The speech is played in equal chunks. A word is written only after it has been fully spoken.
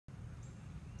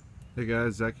Hey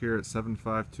guys, Zach here at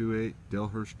 7528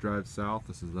 Dalehurst Drive South.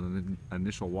 This is an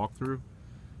initial walkthrough.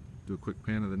 Do a quick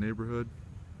pan of the neighborhood.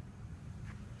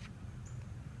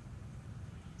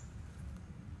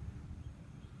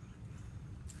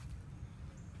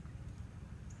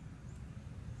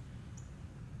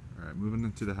 Alright, moving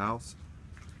into the house.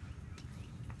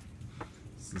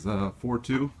 This is a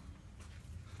 4-2.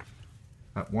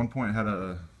 At one point it had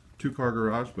a 2-car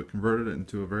garage, but converted it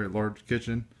into a very large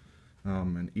kitchen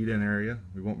and eat-in area.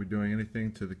 We won't be doing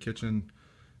anything to the kitchen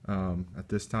at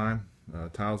this time.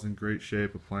 Tiles in great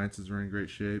shape, appliances are in great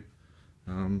shape.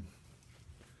 Down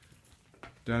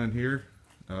in here,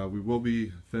 we will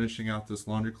be finishing out this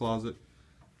laundry closet.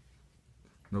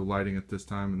 No lighting at this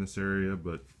time in this area,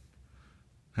 but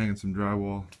hanging some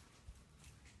drywall.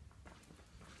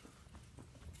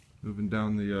 Moving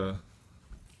down the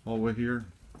hallway here,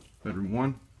 bedroom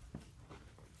 1.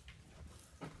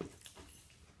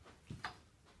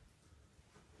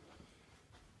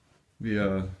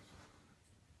 The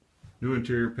new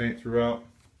interior paint throughout,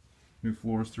 new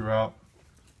floors throughout.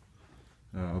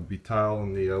 Be tile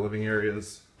in the living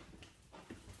areas.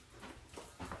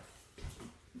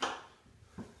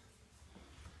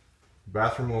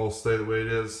 Bathroom will stay the way it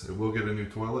is. It will get a new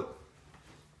toilet.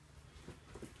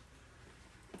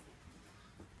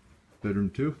 Bedroom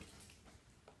 2.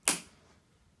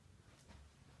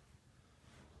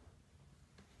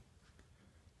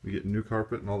 We get new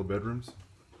carpet in all the bedrooms.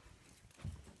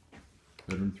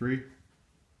 Bedroom 3.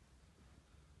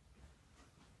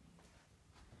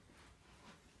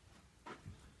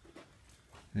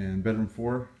 And bedroom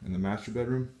 4 in the master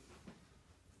bedroom.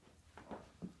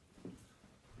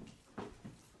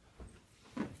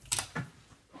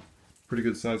 Pretty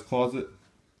good sized closet.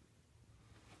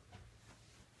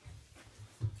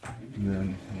 And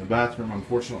then in the bathroom,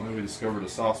 unfortunately, we discovered a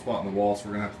soft spot in the wall, so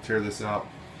we're going to have to tear this out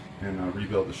and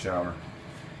rebuild the shower.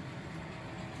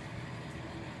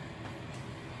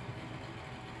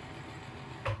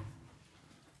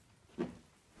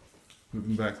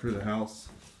 Moving back through the house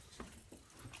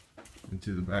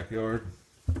into the backyard.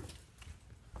 It's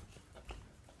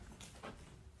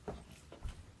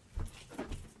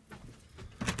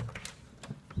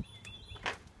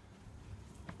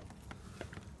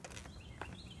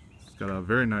got a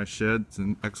very nice shed. It's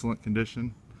in excellent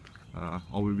condition.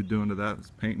 All we'll be doing to that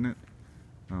is painting it.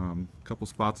 A couple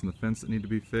spots in the fence that need to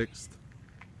be fixed.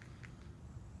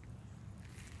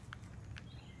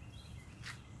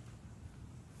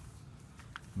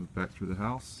 Move back through the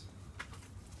house.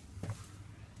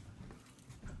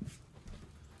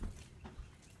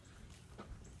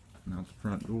 And out the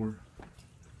front door.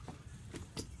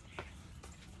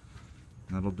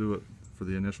 And that'll do it for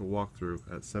the initial walkthrough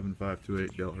at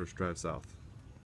 7528 Dalehurst Drive South.